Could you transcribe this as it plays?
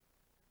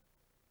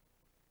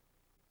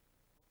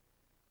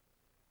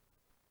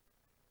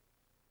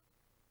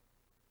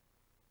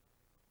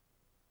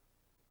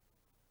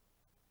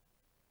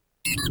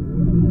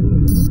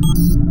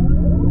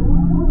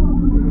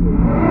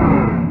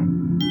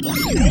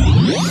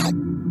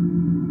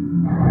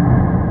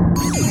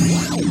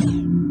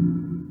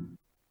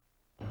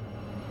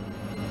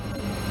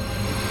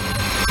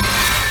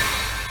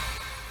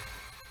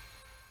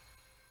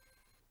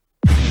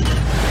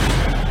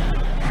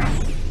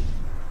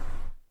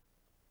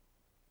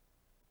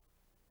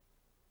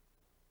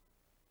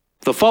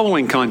The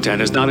following content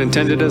is not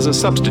intended as a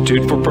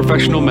substitute for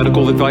professional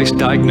medical advice,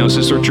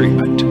 diagnosis, or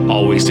treatment.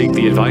 Always seek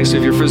the advice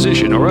of your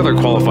physician or other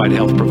qualified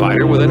health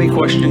provider with any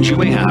questions you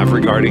may have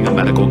regarding a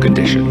medical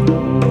condition.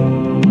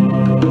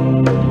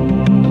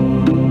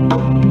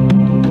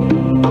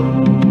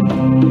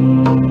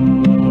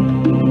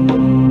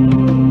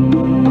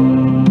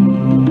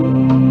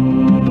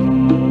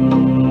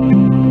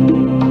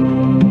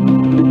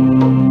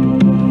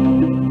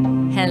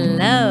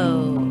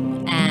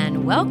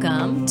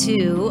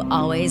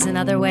 Always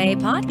Another Way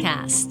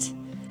podcast.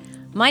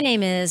 My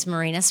name is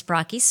Marina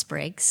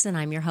Sprocki-Spriggs, and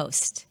I'm your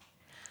host.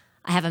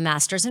 I have a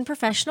master's in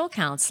professional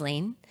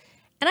counseling,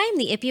 and I am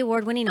the IPPY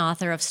award-winning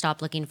author of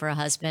Stop Looking for a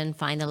Husband,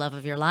 Find the Love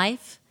of Your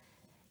Life,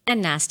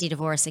 and Nasty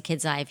Divorce, A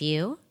Kid's Eye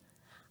View.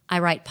 I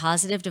write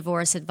positive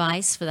divorce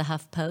advice for the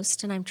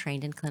HuffPost, and I'm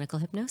trained in clinical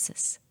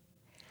hypnosis.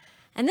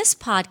 And this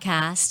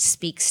podcast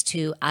speaks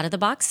to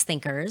out-of-the-box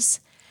thinkers,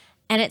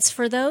 and it's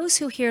for those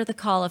who hear the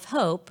call of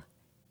hope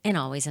in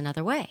always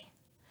another way.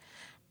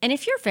 And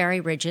if you're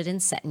very rigid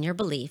and set in your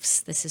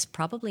beliefs, this is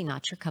probably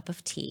not your cup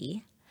of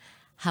tea.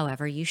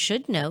 However, you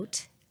should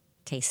note,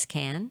 tastes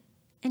can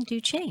and do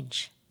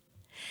change.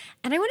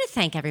 And I want to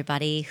thank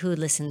everybody who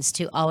listens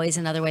to Always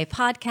Another Way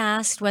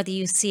podcast, whether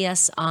you see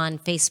us on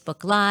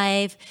Facebook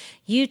Live,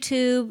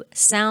 YouTube,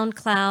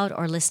 SoundCloud,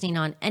 or listening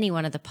on any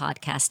one of the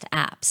podcast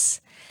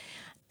apps.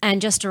 And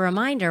just a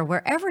reminder,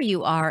 wherever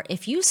you are,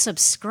 if you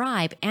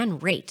subscribe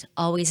and rate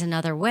Always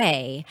Another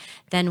Way,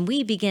 then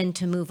we begin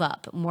to move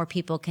up. More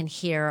people can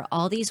hear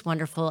all these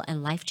wonderful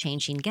and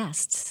life-changing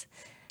guests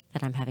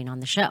that I'm having on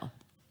the show.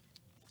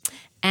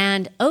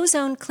 And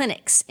Ozone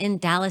Clinics in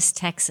Dallas,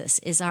 Texas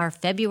is our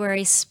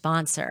February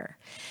sponsor.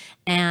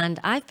 And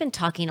I've been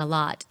talking a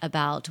lot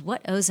about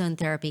what ozone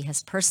therapy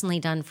has personally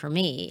done for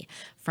me,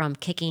 from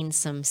kicking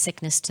some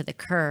sickness to the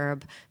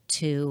curb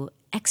to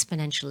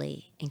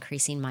exponentially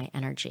increasing my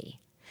energy.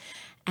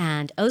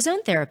 And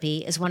ozone therapy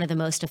is one of the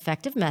most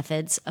effective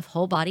methods of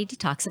whole body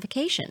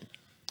detoxification.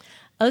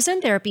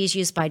 Ozone therapy is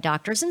used by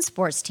doctors and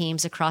sports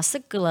teams across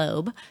the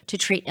globe to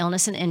treat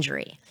illness and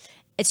injury.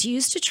 It's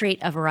used to treat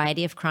a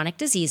variety of chronic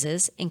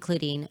diseases,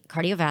 including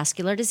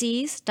cardiovascular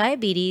disease,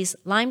 diabetes,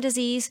 Lyme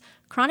disease,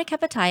 chronic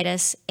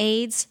hepatitis,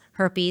 AIDS,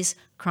 herpes,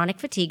 chronic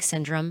fatigue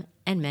syndrome,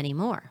 and many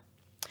more.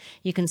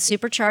 You can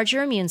supercharge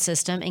your immune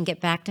system and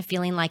get back to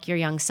feeling like your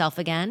young self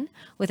again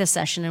with a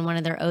session in one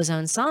of their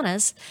ozone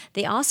saunas.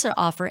 They also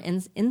offer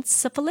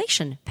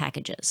insufflation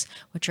packages,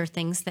 which are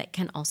things that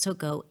can also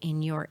go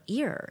in your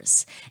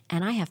ears.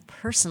 And I have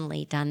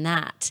personally done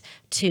that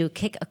to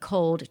kick a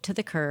cold to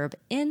the curb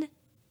in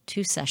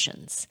 2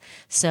 sessions.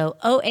 So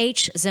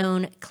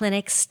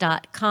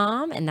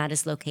ohzoneclinics.com, and that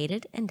is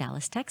located in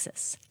Dallas,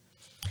 Texas.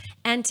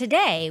 And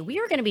today we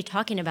are going to be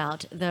talking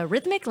about the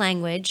rhythmic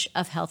language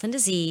of health and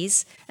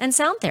disease and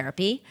sound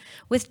therapy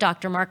with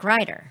Dr. Mark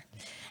Ryder.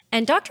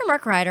 And Dr.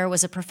 Mark Ryder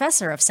was a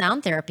professor of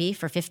sound therapy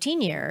for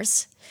 15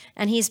 years,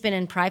 and he's been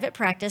in private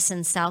practice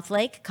in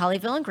Southlake,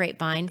 Colleyville, and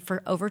Grapevine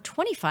for over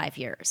 25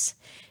 years.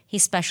 He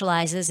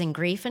specializes in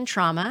grief and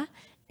trauma,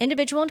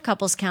 individual and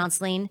couples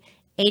counseling,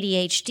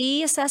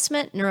 ADHD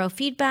assessment,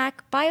 neurofeedback,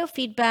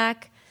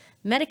 biofeedback,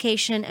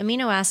 medication,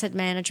 amino acid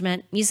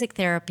management, music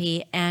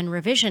therapy, and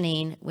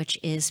revisioning, which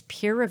is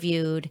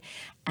peer-reviewed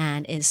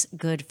and is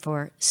good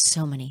for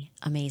so many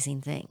amazing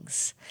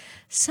things.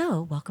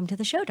 So welcome to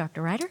the show,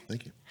 Dr. Ryder.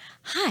 Thank you.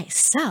 Hi.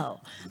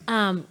 So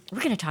we're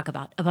going to talk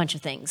about a bunch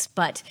of things,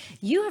 but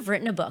you have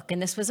written a book,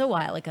 and this was a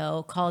while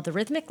ago, called The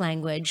Rhythmic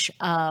Language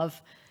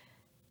of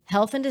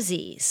Health and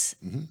Disease.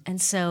 Mm-hmm. And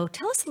so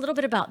tell us a little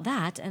bit about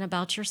that and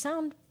about your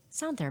sound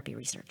therapy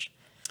research.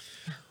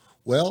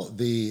 Well,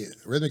 the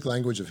Rhythmic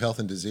Language of Health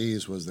and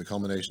Disease was the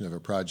culmination of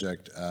a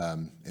project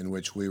in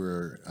which we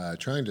were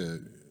trying to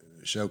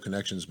show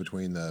connections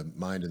between the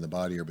mind and the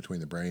body, or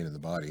between the brain and the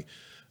body.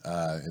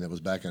 And it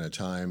was back in a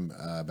time,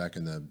 back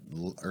in the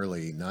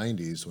early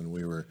 90s, when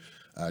we were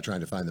trying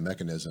to find the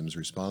mechanisms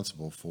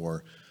responsible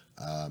for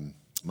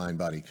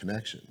mind-body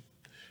connection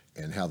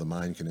and how the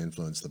mind can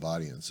influence the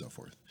body and so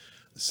forth.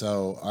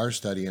 So our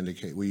study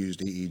we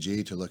used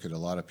EEG to look at a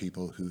lot of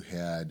people who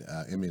had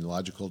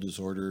immunological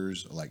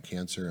disorders like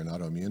cancer and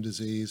autoimmune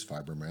disease,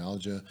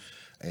 fibromyalgia,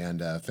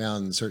 and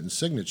found certain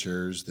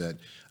signatures that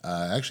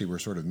actually were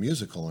sort of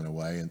musical in a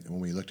way. And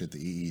when we looked at the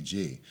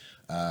EEG,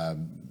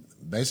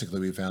 basically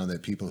we found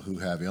that people who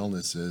have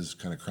illnesses,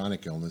 kind of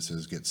chronic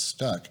illnesses, get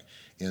stuck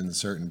in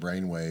certain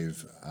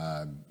brainwave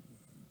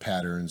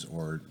patterns,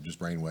 or just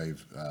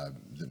brainwave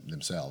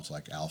themselves,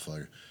 like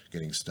alpha,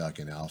 getting stuck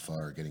in alpha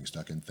or getting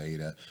stuck in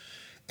theta.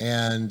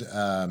 And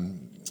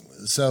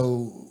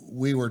so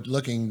we were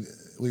looking,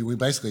 we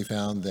basically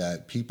found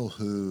that people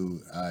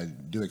who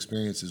do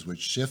experiences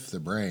which shift the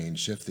brain,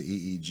 shift the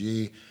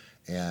EEG,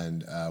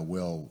 and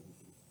will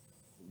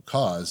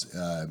cause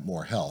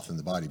more health in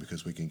the body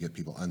because we can get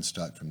people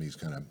unstuck from these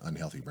kind of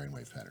unhealthy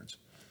brainwave patterns.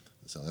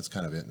 So that's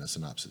kind of it in a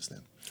synopsis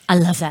then. I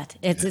love that.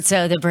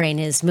 So the brain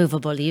is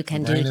movable. You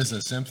can The brain do. is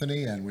a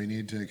symphony, and we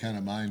need to kind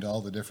of mind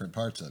all the different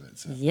parts of it.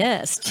 So.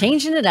 Yes,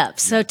 changing it up.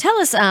 So tell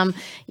us,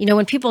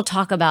 when people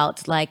talk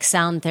about like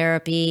sound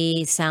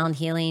therapy, sound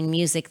healing,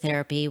 music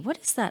therapy,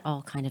 what does that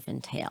all kind of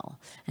entail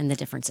and the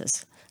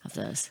differences of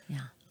those?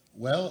 Yeah.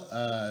 Well,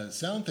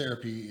 sound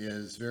therapy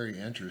is very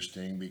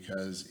interesting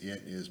because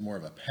it is more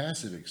of a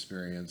passive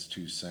experience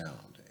to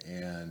sound,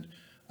 and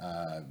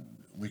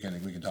we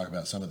can talk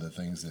about some of the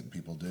things that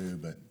people do,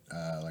 but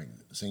like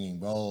singing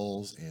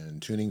bowls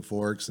and tuning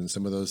forks and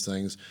some of those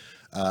things.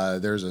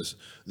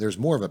 There's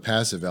more of a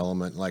passive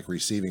element, like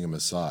receiving a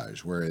massage,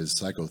 whereas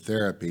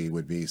psychotherapy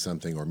would be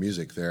something, or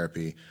music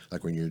therapy,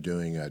 like when you're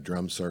doing a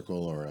drum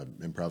circle or an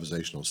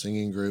improvisational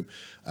singing group.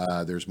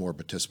 There's more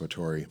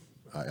participatory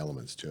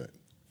elements to it.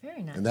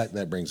 Very nice. And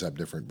that brings up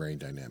different brain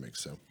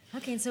dynamics. So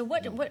Okay, so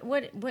what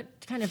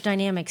kind of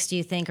dynamics do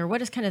you think, or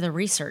what is kind of the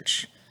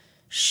research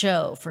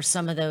show for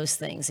some of those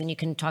things? And you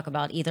can talk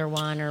about either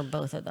one or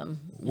both of them.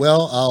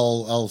 Well,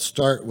 I'll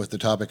start with the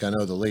topic I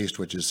know the least,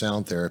 which is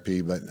sound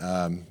therapy. But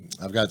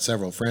I've got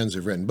several friends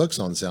who've written books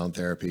on sound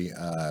therapy.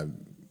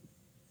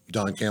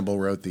 Don Campbell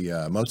wrote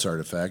the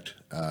Mozart Effect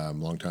a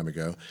long time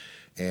ago,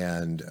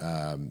 and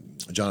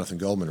Jonathan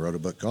Goldman wrote a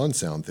book on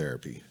sound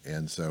therapy.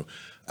 And so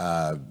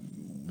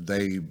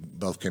they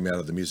both came out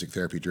of the music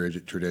therapy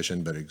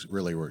tradition, but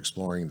really were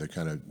exploring the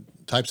kind of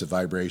types of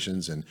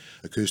vibrations and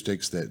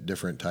acoustics that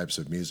different types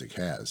of music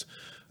has.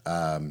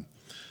 But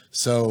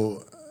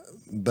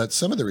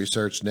some of the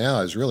research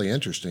now is really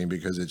interesting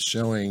because it's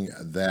showing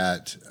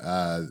that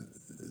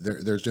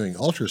there's doing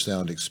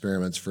ultrasound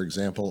experiments, for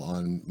example,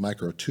 on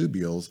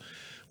microtubules,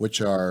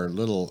 which are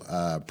little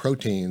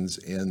proteins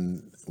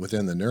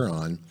within the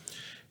neuron.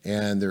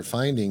 And they're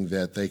finding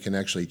that they can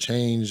actually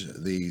change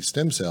the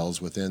stem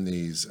cells within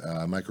these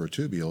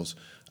microtubules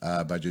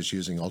by just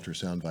using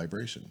ultrasound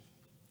vibration.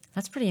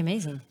 That's pretty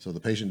amazing. So the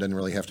patient doesn't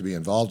really have to be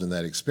involved in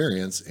that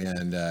experience,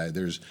 and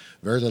there's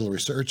very little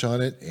research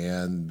on it.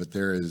 But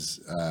there is,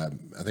 I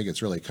think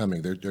it's really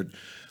coming. They're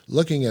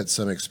looking at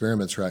some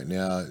experiments right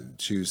now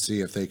to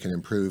see if they can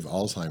improve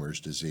Alzheimer's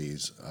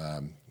disease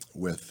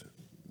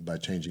by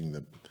changing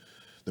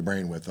the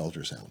brain with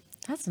ultrasound.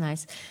 That's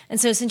nice. And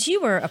so since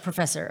you were a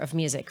professor of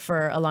music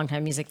for a long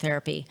time, music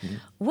therapy,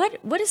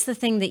 what is the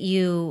thing that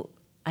you,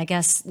 I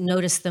guess,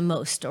 noticed the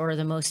most or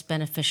the most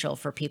beneficial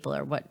for people,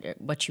 or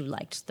what you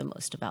liked the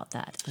most about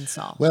that and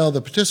saw? Well,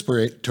 the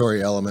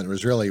participatory element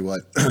was really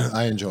what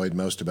I enjoyed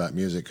most about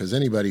music, because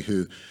anybody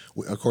who,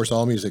 of course,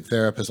 all music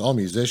therapists, all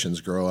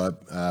musicians grow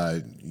up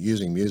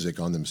using music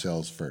on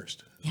themselves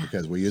first. Yeah.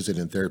 Because we use it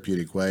in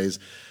therapeutic ways,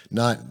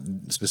 not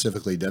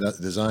specifically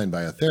designed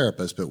by a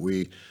therapist, but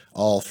we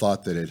all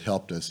thought that it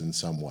helped us in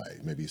some way.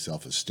 Maybe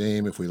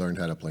self-esteem if we learned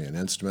how to play an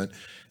instrument,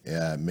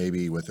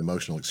 maybe with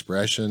emotional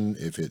expression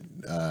if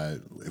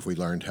we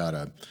learned how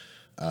to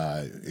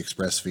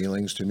express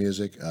feelings to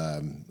music,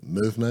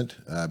 movement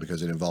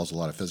because it involves a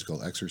lot of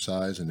physical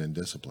exercise, and then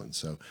discipline.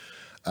 So.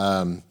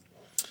 And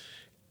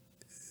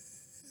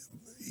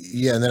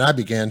then I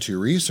began to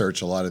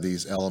research a lot of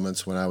these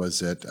elements when I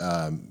was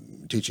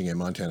teaching at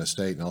Montana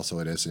State and also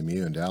at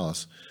SMU in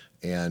Dallas,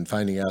 and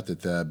finding out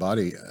that the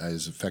body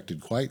is affected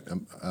quite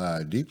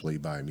deeply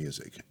by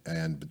music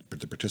and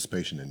the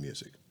participation in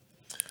music.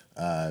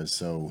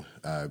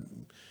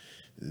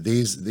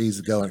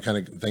 These go and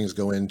kind of things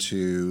go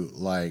into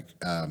like,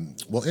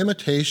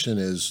 imitation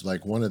is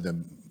like one of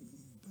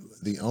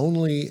the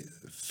only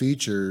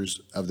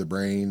features of the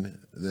brain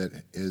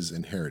that is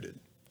inherited.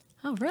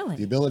 Oh, really?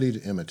 The ability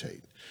to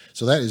imitate.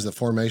 So that is the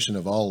formation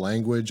of all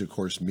language, of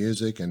course,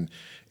 music and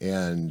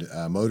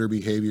motor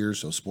behaviors,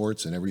 so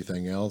sports and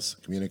everything else,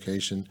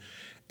 communication.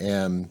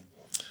 And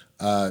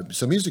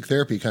so music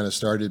therapy kind of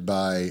started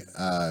by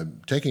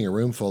taking a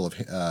room full of,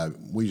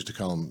 we used to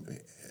call them,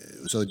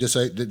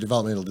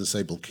 developmental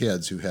disabled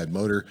kids who had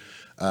motor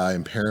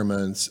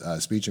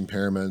impairments, speech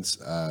impairments,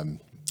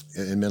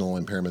 and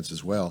mental impairments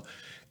as well.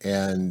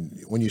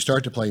 And when you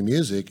start to play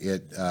music,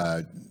 it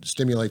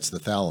stimulates the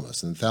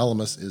thalamus. And the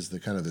thalamus is the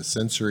kind of the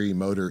sensory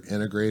motor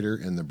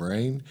integrator in the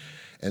brain.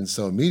 And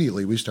so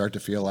immediately we start to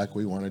feel like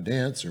we want to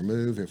dance or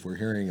move if we're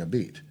hearing a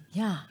beat.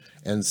 Yeah.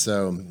 And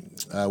so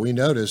we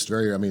noticed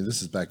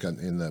this is back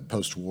in the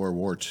post-World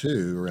War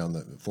II, around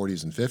the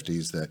 40s and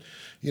 50s, that,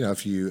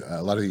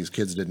 a lot of these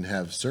kids didn't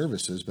have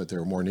services, but there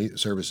were more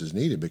services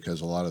needed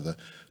because a lot of the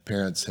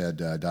parents had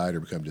died or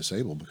become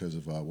disabled because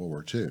of World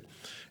War II.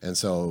 And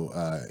so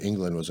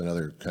England was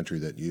another country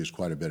that used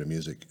quite a bit of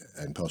music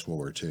in post-World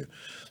War II.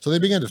 So they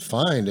began to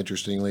find,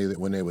 interestingly, that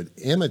when they would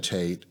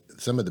imitate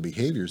some of the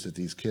behaviors that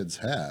these kids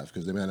have,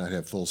 because they may not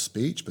have full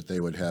speech, but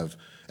they would have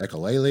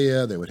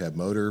echolalia, they would have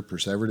motor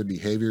perseverative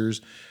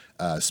behaviors,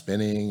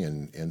 spinning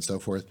and so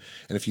forth.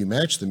 And if you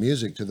match the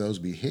music to those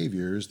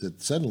behaviors,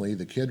 that suddenly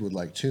the kid would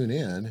like tune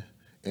in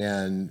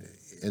and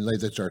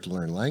they'd start to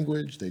learn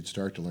language, they'd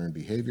start to learn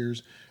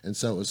behaviors. And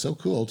so it was so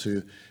cool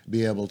to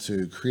be able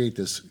to create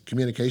this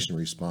communication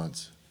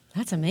response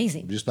That's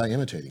amazing. just by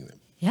imitating them.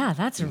 Yeah,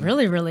 that's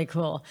really, really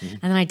cool. And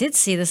then I did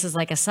see, this is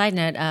like a side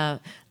note,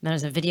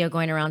 there's a video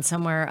going around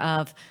somewhere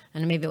of,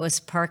 and maybe it was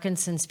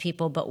Parkinson's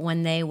people, but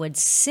when they would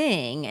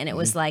sing, and it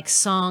was like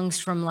songs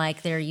from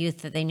like their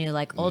youth that they knew,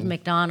 like Old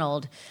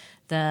MacDonald,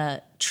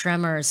 the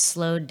tremors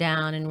slowed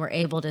down and were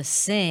able to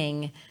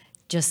sing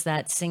just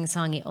that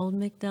sing-songy Old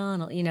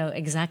MacDonald,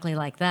 exactly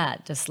like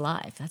that, just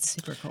live. That's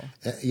super cool.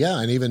 Yeah,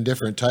 and even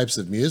different types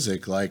of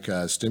music, like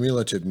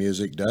stimulative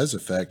music does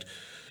affect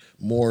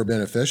more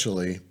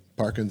beneficially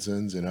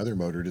Parkinson's and other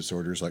motor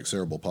disorders like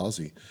cerebral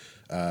palsy.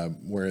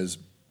 Whereas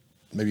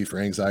maybe for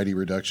anxiety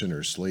reduction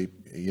or sleep,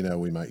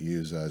 we might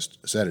use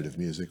sedative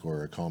music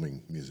or a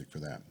calming music for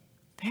that.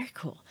 Very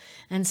cool.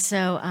 And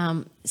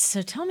so,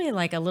 so tell me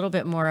like a little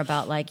bit more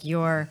about like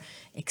your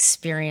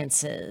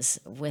experiences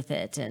with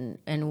it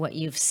and what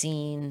you've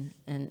seen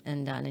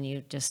and done. And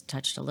you just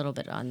touched a little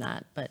bit on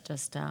that, but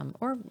just,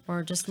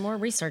 or just more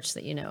research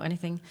that,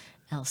 anything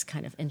else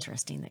kind of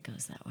interesting that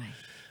goes that way.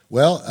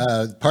 Well,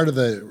 part of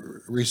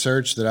the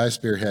research that I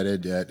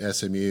spearheaded at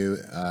SMU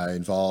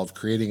involved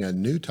creating a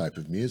new type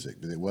of music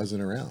that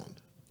wasn't around.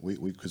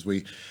 Because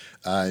we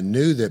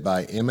knew that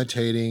by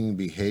imitating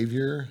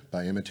behavior,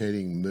 by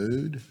imitating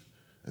mood,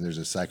 and there's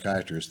a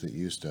psychiatrist that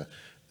used to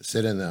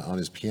sit on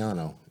his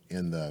piano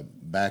in the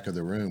back of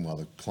the room while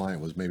the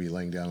client was maybe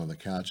laying down on the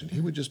couch, and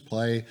he would just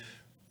play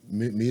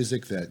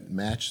music that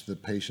matched the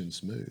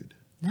patient's mood.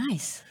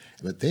 Nice.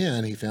 But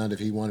then he found if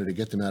he wanted to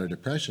get them out of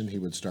depression, he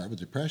would start with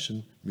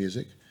depression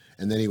music,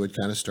 and then he would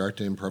kind of start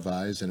to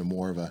improvise in a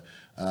more of a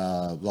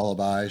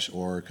lullaby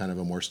or kind of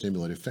a more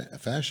stimulative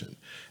fashion.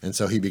 And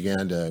so he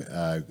began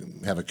to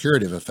have a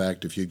curative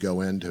effect if you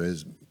go into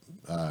his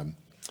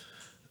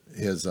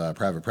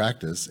private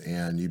practice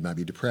and you might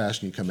be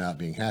depressed and you come out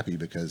being happy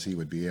because he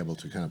would be able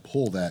to kind of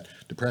pull that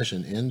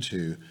depression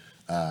into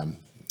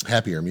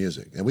happier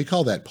music. And we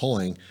call that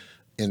pulling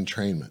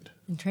entrainment.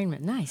 Entrainment,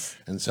 nice.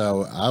 And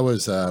so I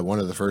was one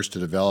of the first to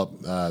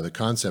develop the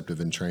concept of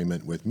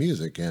entrainment with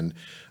music. And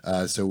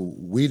so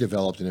we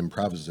developed an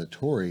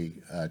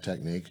improvisatory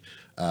technique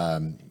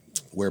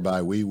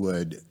whereby we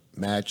would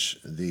match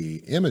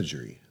the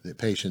imagery that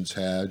patients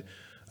had.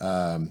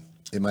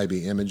 It might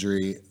be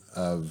imagery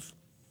of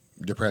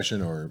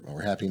depression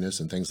or happiness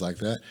and things like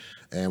that.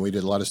 And we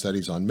did a lot of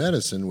studies on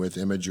medicine with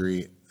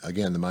imagery,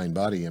 again, the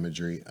mind-body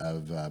imagery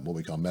of what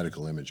we call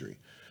medical imagery,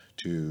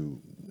 to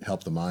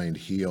help the mind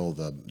heal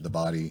the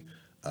body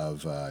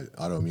of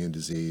autoimmune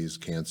disease,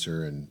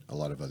 cancer, and a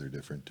lot of other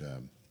different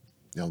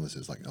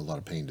illnesses, like a lot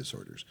of pain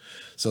disorders.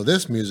 So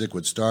this music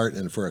would start,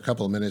 and for a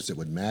couple of minutes, it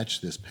would match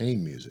this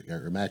pain music,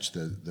 or match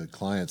the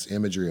client's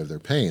imagery of their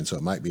pain. So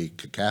it might be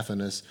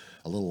cacophonous,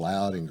 a little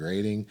loud and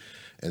grating.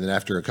 And then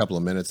after a couple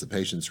of minutes, the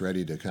patient's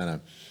ready to kind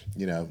of,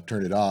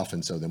 turn it off.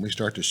 And so then we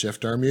start to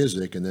shift our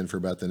music. And then for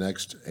about the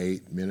next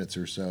 8 minutes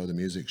or so, the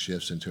music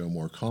shifts into a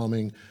more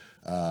calming,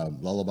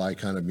 lullaby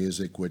kind of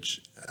music,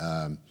 which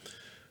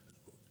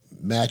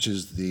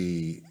matches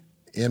the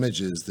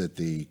images that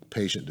the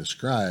patient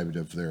described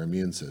of their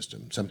immune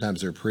system.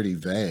 Sometimes they're pretty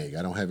vague.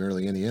 I don't have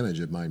really any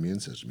image of my immune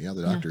system. Yeah,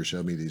 the doctor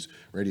showed me these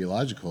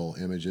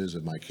radiological images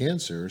of my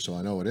cancer, so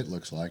I know what it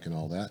looks like and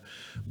all that,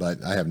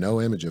 but I have no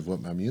image of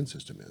what my immune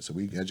system is. So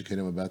we educate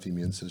them about the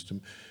immune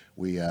system.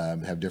 We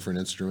have different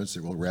instruments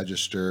that will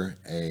register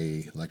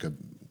like a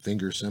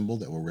finger symbol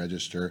that will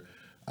register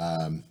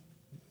an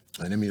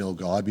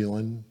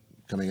immunoglobulin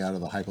coming out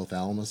of the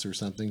hypothalamus or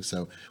something.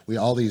 So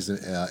all these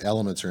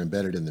elements are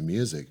embedded in the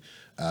music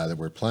that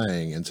we're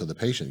playing, and so the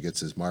patient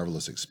gets this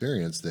marvelous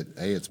experience that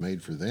it's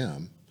made for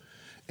them,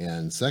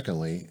 and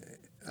secondly,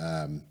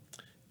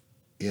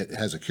 it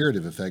has a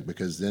curative effect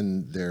because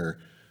then their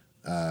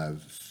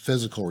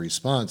physical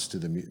response to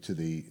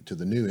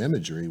the new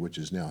imagery, which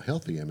is now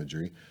healthy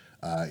imagery,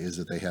 is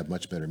that they have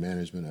much better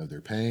management of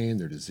their pain,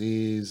 their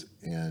disease,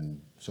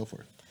 and so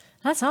forth.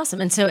 That's awesome.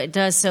 And so it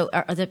does. So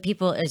are the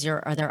people,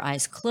 are their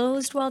eyes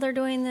closed while they're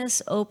doing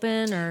this,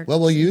 open, or?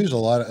 Well, we'll use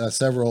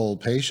several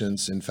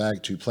patients, in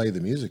fact, to play the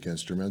music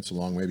instruments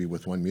along maybe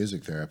with one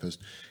music therapist.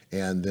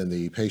 And then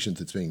the patient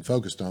that's being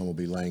focused on will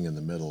be laying in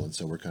the middle. And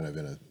so we're kind of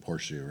in a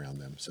horseshoe around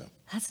them. So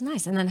that's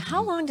nice. And then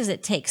how long does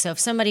it take? So if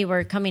somebody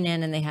were coming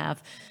in and they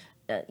have,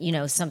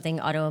 something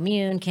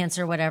autoimmune,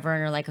 cancer, whatever,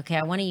 and are like, okay,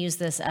 I want to use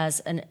this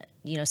as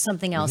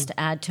something else to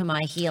add to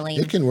my healing.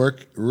 It can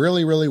work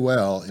really, really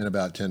well in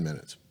about 10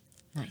 minutes.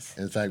 Nice.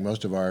 In fact,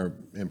 most of our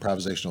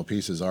improvisational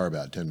pieces are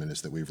about 10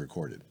 minutes that we've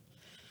recorded.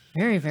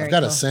 Very, very I've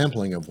got cool. a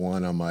sampling of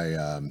one on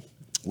my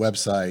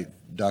website,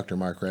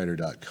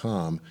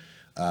 drmarkreiter.com.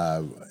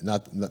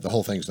 Not the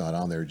whole thing's not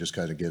on there. It just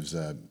kind of gives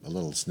a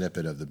little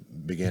snippet of the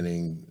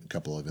beginning, a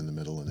couple of in the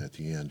middle, and at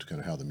the end, kind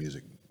of how the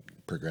music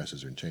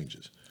progresses and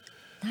changes.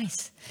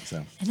 Nice.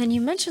 So. And then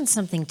you mentioned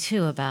something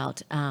too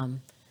about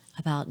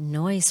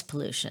noise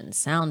pollution,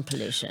 sound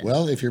pollution.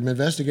 Well, if you're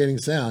investigating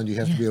sound, you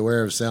have to be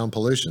aware of sound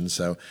pollution.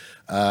 So,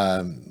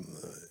 and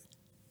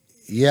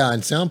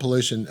sound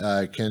pollution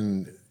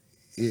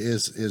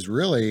is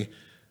really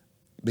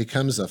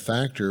becomes a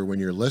factor when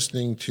you're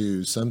listening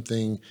to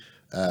something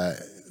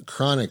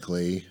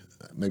chronically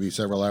maybe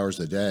several hours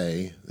a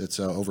day, it's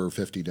over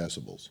 50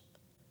 decibels.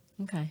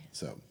 Okay.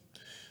 So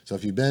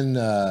if you've been,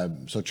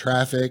 so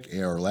traffic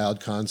or loud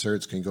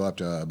concerts can go up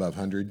to above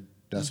 100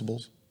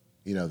 decibels.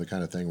 You know, the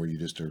kind of thing where you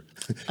just are,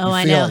 Oh,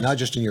 I feel know. it, not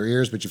just in your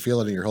ears, but you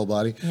feel it in your whole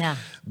body. Yeah.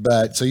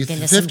 But so you Into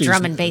 50 some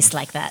drum and bass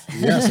like that.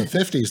 yeah, so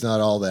 50 is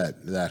not all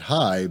that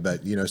high,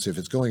 but you know, so if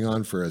it's going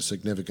on for a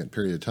significant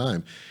period of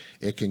time,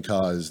 it can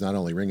cause not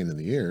only ringing in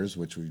the ears,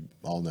 which we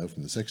all know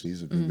from the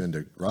 60s if we've been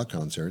to rock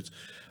concerts,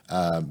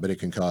 but it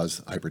can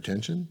cause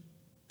hypertension.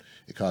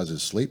 It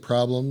causes sleep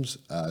problems,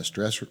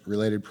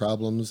 stress-related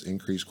problems,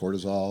 increased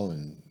cortisol,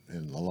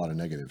 and a lot of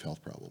negative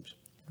health problems.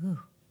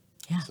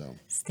 Yeah. So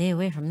Stay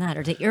away from that.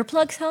 Or do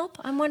earplugs help?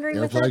 I'm wondering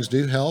with that. earplugs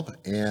do help,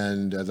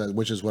 and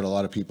which is what a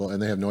lot of people,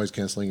 and they have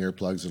noise-canceling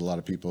earplugs that a lot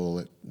of people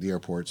at the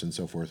airports and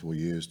so forth will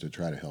use to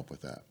try to help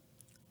with that.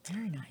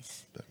 Very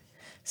nice.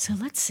 So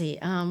let's see.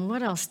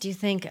 What else do you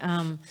think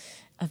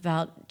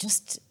about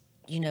just,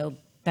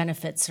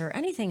 benefits or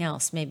anything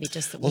else maybe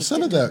just that Well, we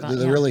some of didn't the, talk about?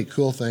 the Yeah. really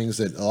cool things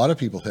that a lot of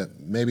people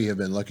maybe have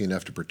been lucky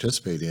enough to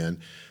participate in,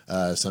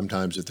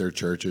 sometimes at their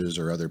churches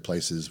or other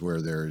places where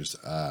there's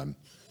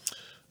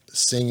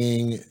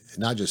singing,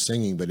 not just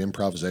singing, but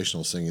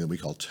improvisational singing that we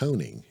call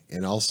toning,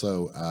 and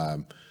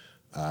also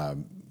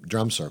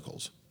drum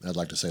circles. I'd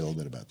like to say a little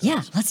bit about that.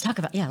 Yeah, let's talk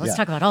about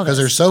all Because this.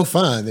 they're so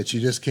fun that you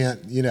just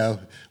can't,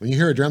 when you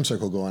hear a drum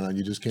circle going on,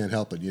 you just can't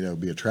help but,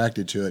 be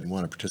attracted to it and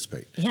want to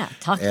participate. Yeah,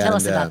 tell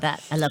us And, about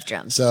that. I love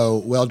drums.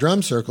 So, well,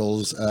 drum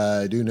circles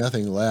do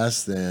nothing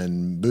less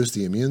than boost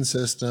the immune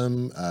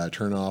system,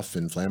 turn off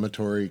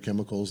inflammatory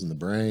chemicals in the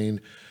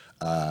brain,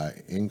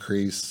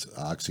 increase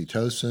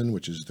oxytocin,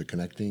 which is the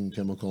connecting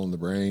chemical in the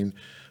brain,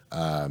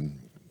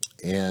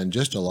 and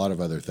just a lot of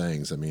other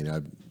things. I mean,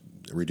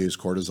 reduce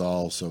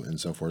cortisol, and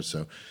so forth.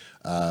 So,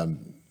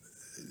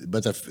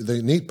 but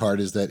the neat part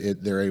is that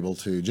they're able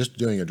to, just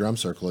doing a drum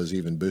circle is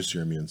even boost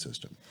your immune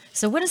system.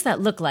 So what does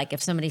that look like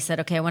if somebody said,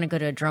 okay, I want to go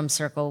to a drum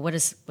circle? What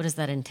does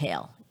that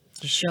entail?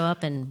 You show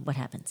up and what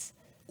happens?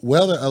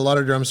 Well, a lot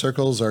of drum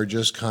circles are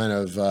just kind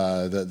of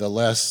the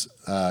less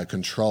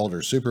controlled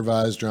or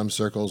supervised drum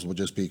circles will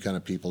just be kind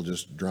of people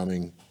just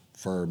drumming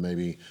for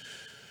maybe.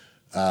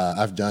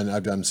 I've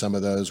done some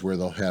of those where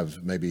they'll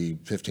have maybe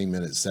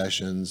 15-minute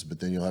sessions, but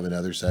then you'll have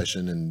another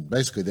session, and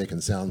basically they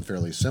can sound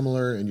fairly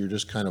similar, and you're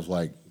just kind of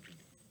like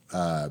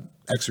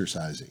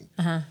exercising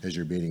as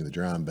you're beating the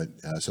drum. But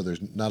so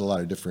there's not a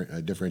lot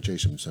of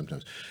differentiation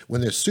sometimes.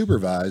 When they're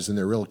supervised, then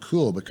they're real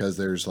cool because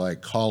there's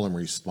like call and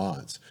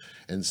response.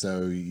 And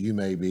so you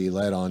may be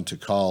led on to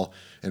call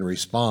and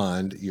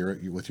respond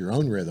with your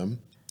own rhythm,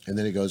 and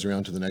then it goes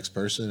around to the next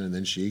person, and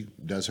then she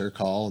does her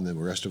call, and then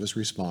the rest of us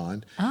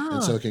respond. Oh.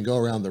 And so it can go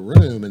around the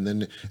room, and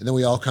then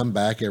we all come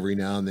back every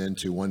now and then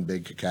to one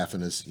big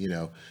cacophonous,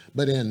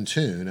 but in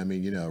tune. I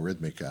mean,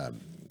 rhythmic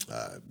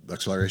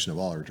acceleration of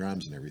all our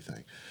drums and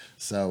everything.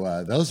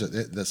 So those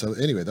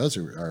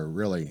are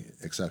really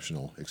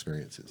exceptional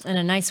experiences. And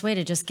a nice way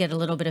to just get a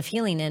little bit of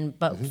healing in,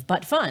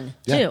 but fun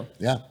Yeah, too.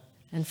 yeah.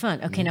 And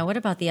fun. Okay, now what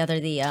about the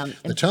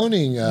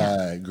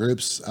toning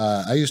groups?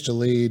 I used to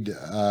lead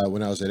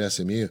when I was at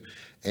SMU,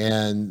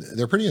 and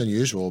they're pretty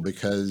unusual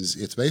because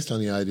it's based on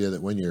the idea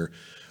that when you're,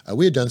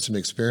 we had done some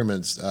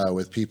experiments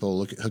with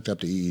people hooked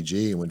up to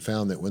EEG, and we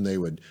found that when they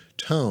would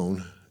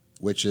tone,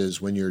 which is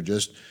when you're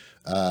just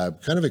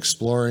kind of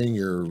exploring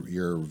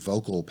your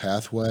vocal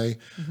pathway,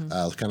 kind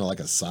of like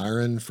a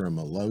siren from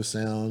a low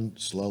sound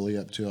slowly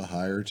up to a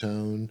higher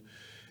tone.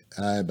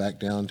 Back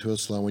down to a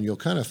slow one, you'll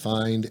kind of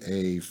find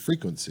a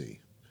frequency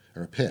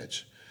or a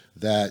pitch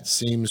that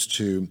seems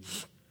to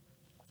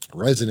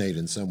resonate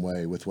in some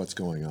way with what's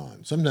going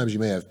on. Sometimes you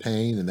may have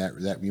pain, and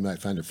that you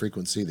might find a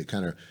frequency that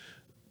kind of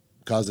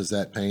causes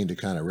that pain to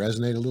kind of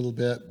resonate a little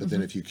bit. But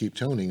then if you keep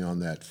toning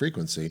on that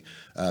frequency,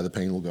 the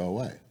pain will go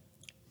away.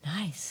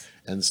 Nice.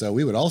 And so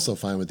we would also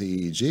find with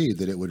the EEG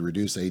that it would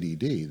reduce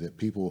ADD. That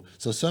people,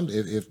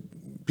 if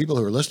people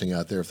who are listening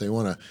out there, if they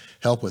want to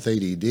help with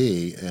ADD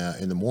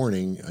in the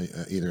morning,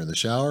 either in the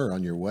shower or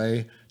on your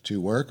way to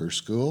work or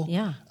school,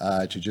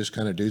 to just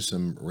kind of do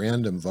some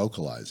random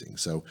vocalizing.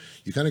 So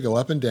you kind of go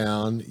up and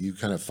down, you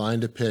kind of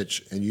find a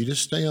pitch, and you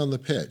just stay on the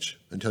pitch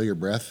until your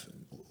breath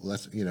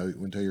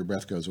until your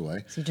breath goes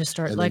away. So you just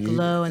start And then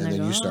low and then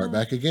go, you start "Ah."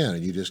 back again,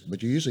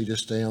 but you usually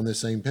just stay on the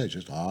same pitch,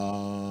 just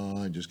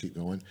and just keep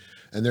going.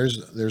 And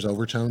there's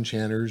overtone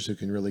chanters who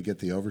can really get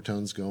the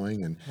overtones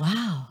going, and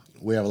Wow.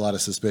 we have a lot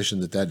of suspicion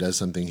that does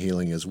something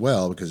healing as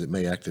well, because it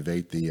may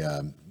activate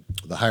the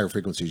higher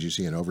frequencies you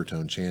see in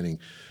overtone chanting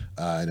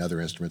and other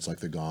instruments like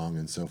the gong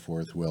and so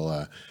forth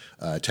will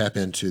tap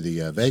into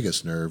the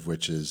vagus nerve,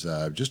 which is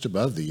just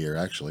above the ear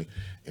actually,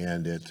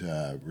 and it's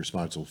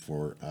responsible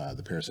for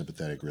the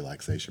parasympathetic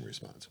relaxation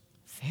response.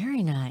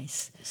 Very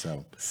nice.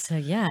 So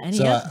yeah.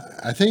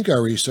 I think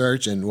our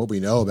research and what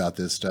we know about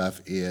this stuff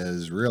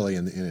is really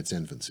in its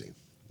infancy.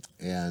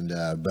 And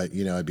but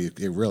it'd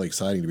be really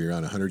exciting to be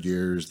around 100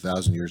 years,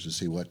 1,000 years to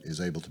see what is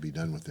able to be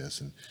done with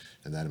this in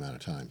that amount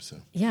of time. So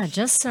yeah,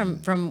 just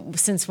from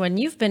since when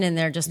you've been in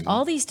there, just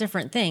all these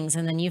different things,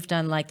 and then you've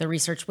done like the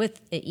research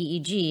with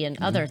EEG and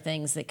other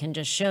things that can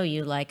just show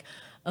you like,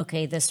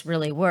 okay, this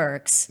really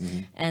works.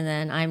 And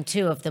then I'm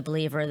too of the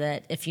believer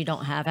that if you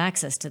don't have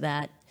access to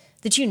that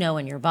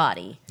in your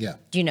body,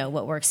 do you know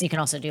what works? You can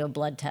also do a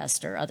blood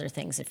test or other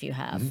things if you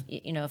have,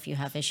 if you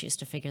have issues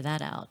to figure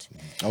that out.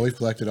 Oh, we've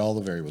collected all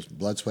the variables: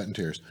 blood, sweat, and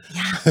tears.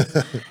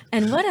 Yeah.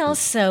 And what else,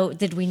 so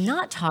did we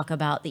not talk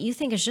about that you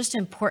think is just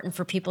important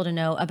for people to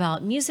know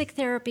about music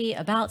therapy,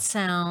 about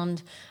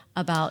sound,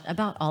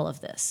 about all of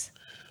this?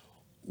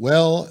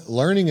 Well,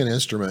 learning an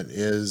instrument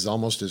is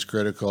almost as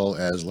critical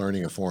as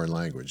learning a foreign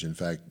language. In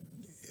fact,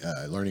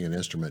 learning an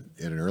instrument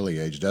at an early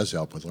age does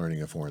help with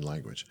learning a foreign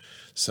language.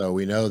 So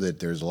we know that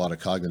there's a lot of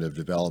cognitive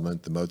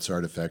development. The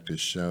Mozart effect has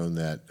shown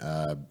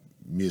that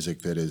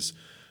music that is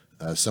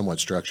somewhat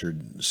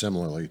structured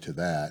similarly to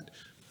that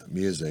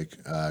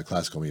music,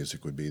 classical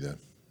music would be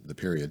the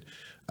period,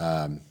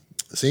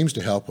 seems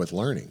to help with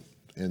learning.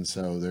 And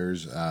so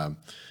there's,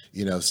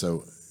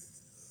 so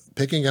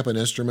picking up an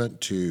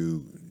instrument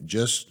to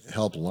just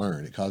help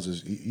learn,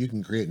 you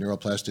can create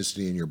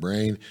neuroplasticity in your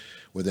brain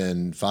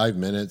within 5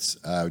 minutes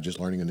just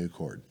learning a new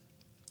chord.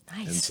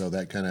 Nice. And so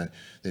that kind of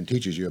then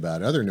teaches you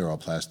about other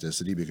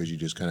neuroplasticity because you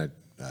just kind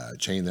of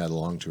chain that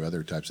along to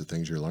other types of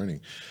things you're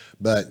learning.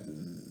 But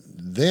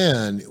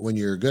then when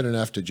you're good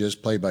enough to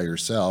just play by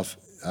yourself,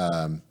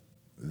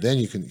 then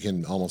you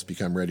can almost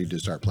become ready to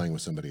start playing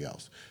with somebody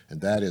else.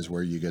 And that is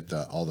where you get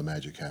all the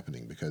magic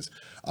happening, because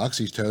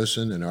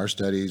oxytocin, in our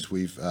studies,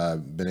 we've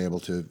been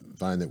able to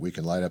find that we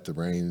can light up the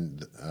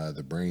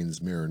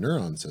brain's mirror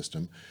neuron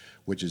system,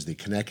 which is the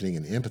connecting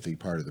and empathy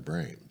part of the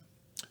brain.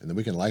 And then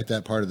we can light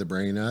that part of the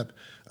brain up.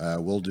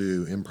 We'll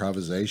do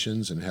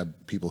improvisations and have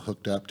people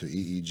hooked up to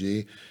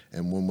EEG.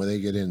 And when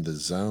they get in the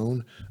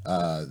zone,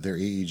 their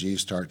EEGs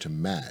start to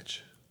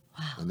match.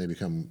 Wow. And they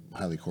become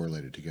highly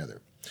correlated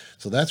together.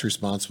 So that's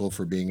responsible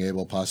for being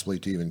able possibly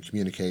to even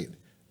communicate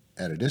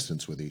at a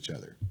distance with each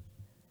other.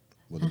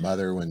 With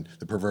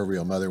the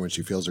proverbial mother, when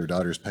she feels her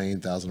daughter's pain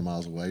 1,000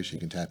 miles away, she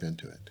can tap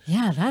into it.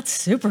 Yeah, that's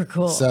super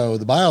cool. So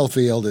the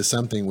biofield is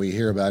something we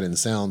hear about in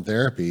sound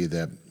therapy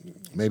that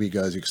maybe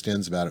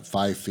extends about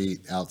 5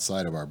 feet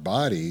outside of our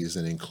bodies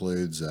and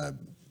includes,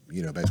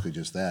 basically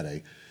just that,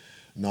 a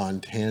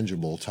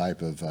non-tangible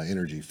type of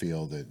energy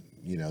field that,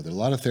 that a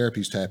lot of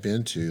therapies tap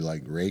into,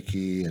 like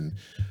Reiki and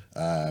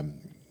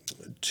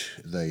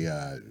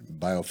the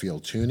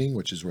biofield tuning,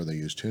 which is where they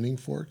use tuning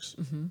forks.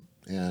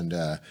 And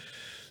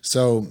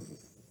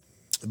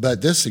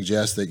but this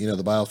suggests that,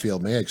 the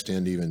biofield may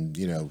extend even,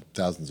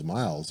 thousands of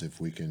miles if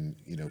we can,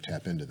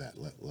 tap into that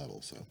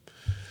level.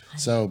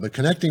 But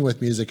connecting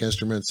with music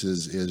instruments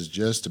is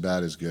just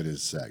about as good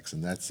as sex,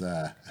 and that's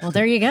well,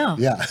 there you go.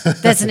 Yeah,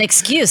 that's an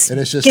excuse. And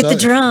it's just get the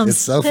drums. It's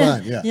so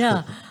fun. Yeah,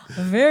 yeah,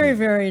 very,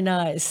 very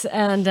nice.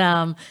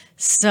 And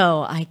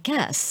so I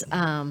guess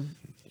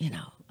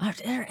are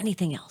there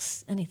anything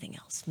else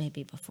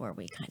maybe before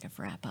we kind of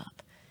wrap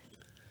up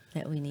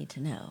that we need to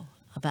know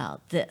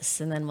about this,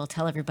 and then we'll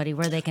tell everybody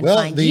where they can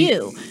find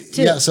you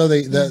too. Yeah, so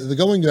the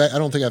going back, I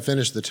don't think I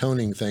finished the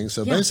toning thing.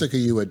 So basically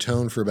you would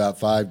tone for about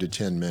 5 to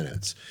 10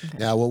 minutes. Okay.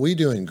 Now what we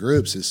do in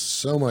groups is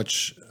so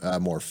much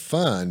more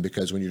fun,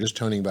 because when you're just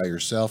toning by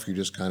yourself, you're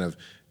just kind of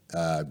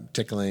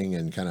tickling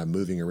and kind of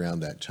moving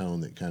around that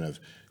tone that kind of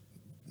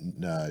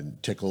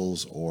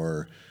tickles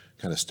or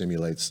kind of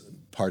stimulates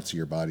parts of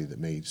your body that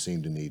may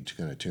seem to need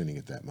kind of tuning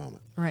at that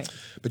moment. Right.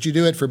 But you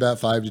do it for about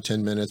 5 to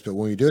 10 minutes. But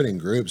when we do it in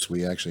groups,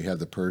 we actually have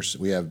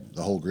we have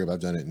the whole group. I've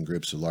done it in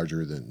groups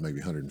larger than maybe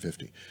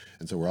 150.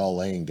 And so we're all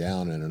laying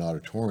down in an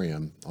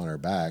auditorium on our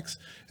backs,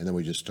 and then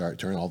we just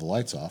turn all the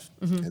lights off,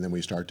 and then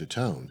we start to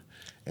tone.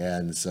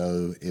 And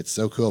so it's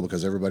so cool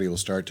because everybody will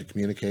start to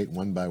communicate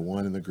one by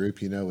one in the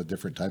group, with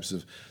different types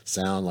of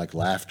sound, like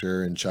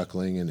laughter and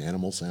chuckling and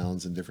animal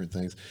sounds and different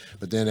things.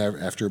 But then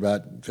after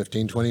about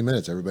 15, 20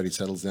 minutes, everybody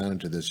settles down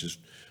into this just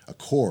a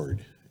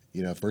chord.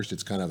 First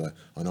it's kind of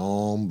an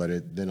ohm, but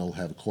then it'll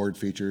have chord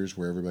features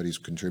where everybody's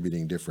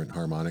contributing different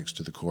harmonics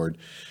to the chord.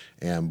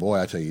 And boy,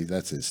 I tell you,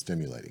 that's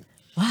stimulating.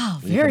 Wow,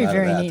 very,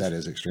 very neat. That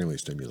is extremely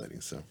stimulating.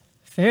 So.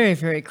 Very,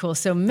 very cool.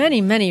 So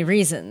many, many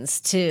reasons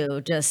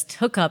to just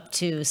hook up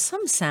to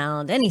some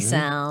sound, any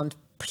sound,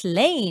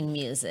 playing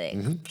music,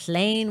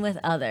 playing with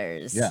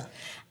others. Yeah.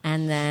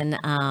 And then...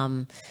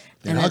 and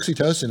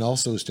oxytocin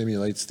also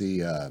stimulates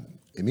the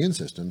immune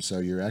system, so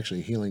you're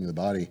actually healing the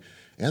body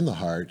and the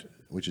heart,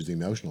 which is the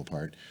emotional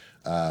part,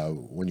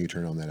 when you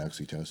turn on that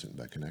oxytocin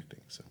by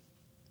connecting. So.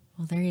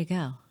 Well, there you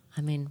go. I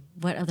mean,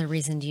 what other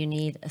reason do you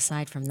need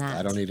aside from that?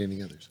 I don't need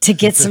any others. To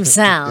get some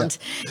sound.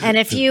 Yeah. And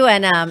if you,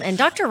 and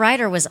Dr.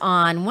 Ryder was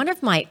on one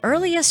of my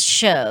earliest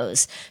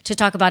shows to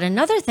talk about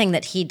another thing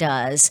that he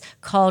does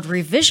called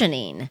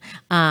revisioning.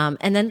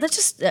 And then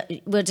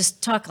we'll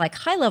just talk like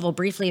high level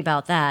briefly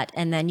about that.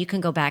 And then you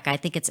can go back. I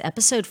think it's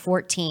episode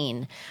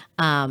 14.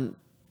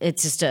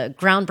 It's just a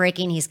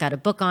groundbreaking. He's got a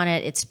book on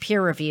it. It's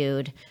peer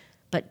reviewed.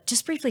 But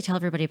just briefly tell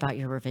everybody about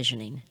your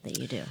revisioning that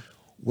you do.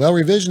 Well,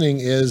 revisioning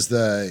is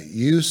the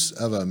use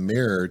of a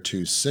mirror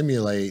to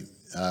simulate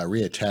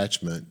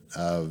reattachment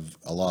of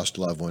a lost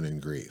loved one in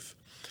grief.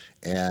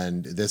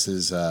 And this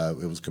is,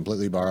 it was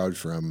completely borrowed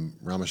from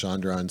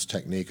Ramachandran's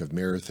technique of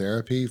mirror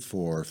therapy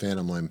for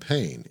phantom limb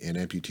pain in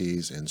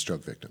amputees and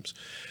stroke victims.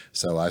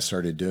 So I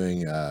started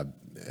doing,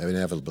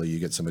 inevitably you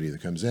get somebody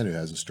that comes in who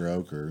has a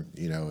stroke or,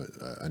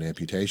 an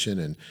amputation.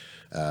 And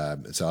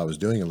so I was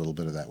doing a little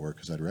bit of that work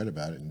because I'd read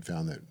about it and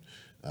found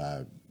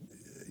that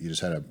you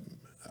just had a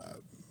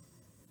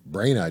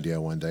brain idea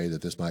one day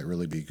that this might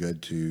really be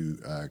good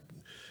to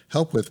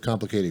help with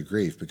complicated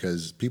grief,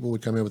 because people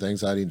would come in with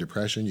anxiety and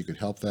depression. You could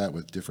help that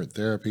with different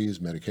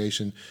therapies,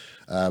 medication,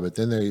 but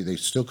then they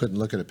still couldn't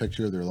look at a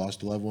picture of their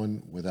lost loved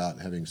one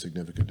without having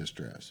significant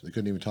distress. They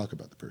couldn't even talk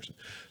about the person.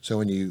 So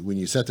when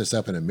you set this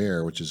up in a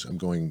mirror, which is, I'm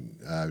going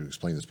to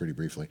explain this pretty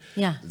briefly,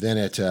 then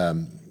it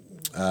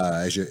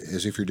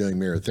as if you're doing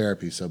mirror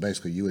therapy. So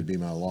basically you would be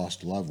my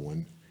lost loved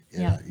one.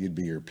 You'd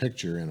be your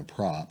picture in a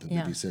prop that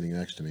would be sitting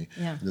next to me.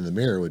 And then the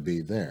mirror would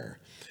be there.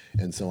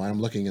 And so when I'm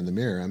looking in the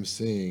mirror, I'm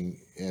seeing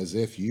as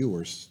if you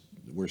were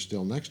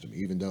still next to me,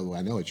 even though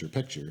I know it's your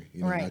picture,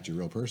 not your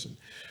real person.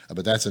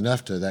 But that's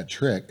enough to, that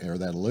trick or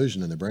that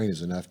illusion in the brain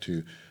is enough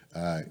to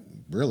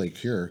really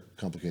cure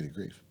complicated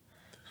grief.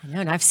 I know,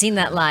 and I've seen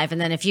that live.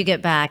 And then if you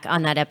get back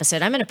on that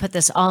episode, I'm going to put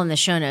this all in the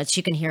show notes.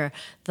 You can hear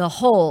the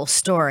whole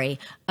story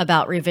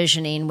about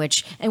revisioning,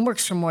 and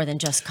works for more than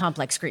just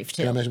complex grief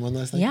too. Can I mention one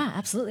last thing? Yeah,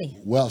 absolutely.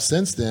 Well,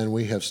 since then,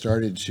 we have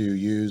started to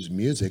use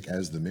music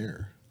as the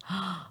mirror.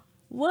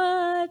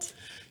 What?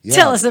 Yeah,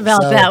 Tell us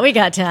about that. We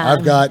got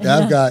time.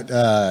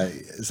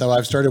 So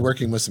I've started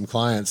working with some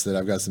clients that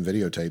I've got some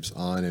videotapes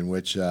on in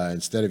which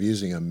instead of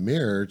using a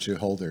mirror to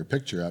hold their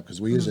picture up, because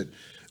we use it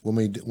when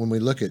we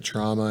look at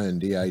trauma and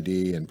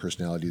DID and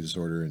personality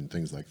disorder and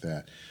things like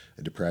that,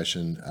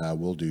 depression,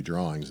 we'll do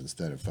drawings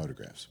instead of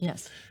photographs.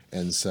 Yes.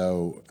 And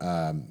so,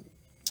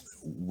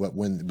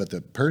 but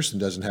the person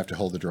doesn't have to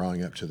hold the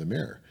drawing up to the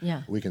mirror.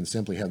 Yeah. We can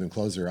simply have them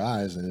close their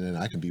eyes, and then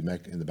I can be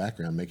in the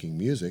background making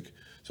music.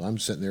 So I'm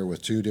sitting there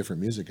with two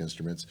different music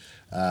instruments,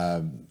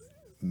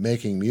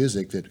 making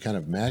music that kind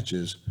of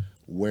matches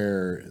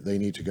where they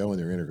need to go in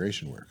their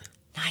integration work.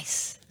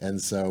 Nice.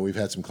 And so we've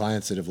had some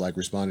clients that have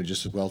responded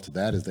just as well to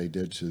that as they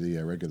did to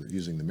the regular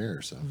using the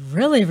mirror. So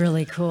really,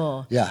 really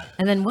cool. Yeah.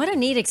 And then what a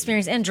neat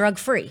experience, and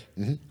drug-free.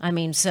 Mm-hmm. I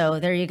mean, so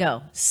there you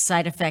go.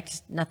 Side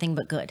effect, nothing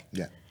but good.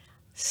 Yeah.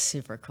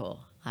 Super cool.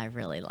 I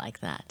really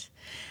like that.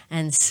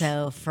 And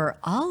so for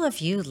all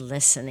of you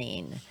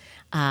listening,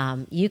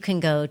 you can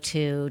go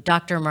to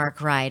Dr.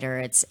 Mark Ryder.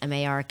 It's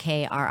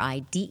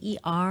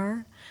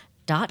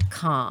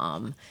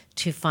MarkRider.com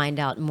to find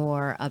out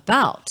more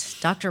about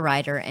Dr.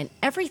 Ryder and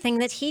everything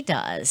that he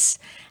does.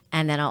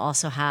 And then I'll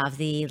also have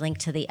the link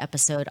to the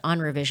episode on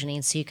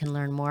revisioning so you can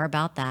learn more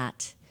about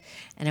that.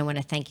 And I want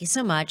to thank you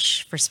so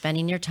much for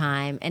spending your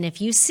time. And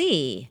if you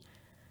see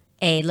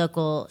a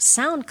local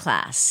sound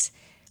class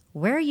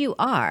where you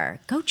are,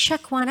 go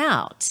check one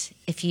out.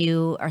 If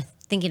you are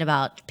thinking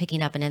about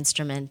picking up an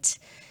instrument,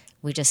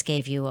 we just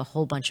gave you a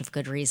whole bunch of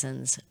good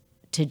reasons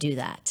to do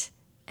that,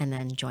 and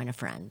then join a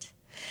friend.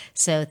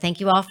 So thank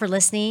you all for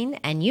listening,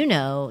 and you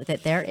know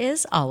that there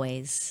is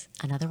always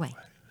another way.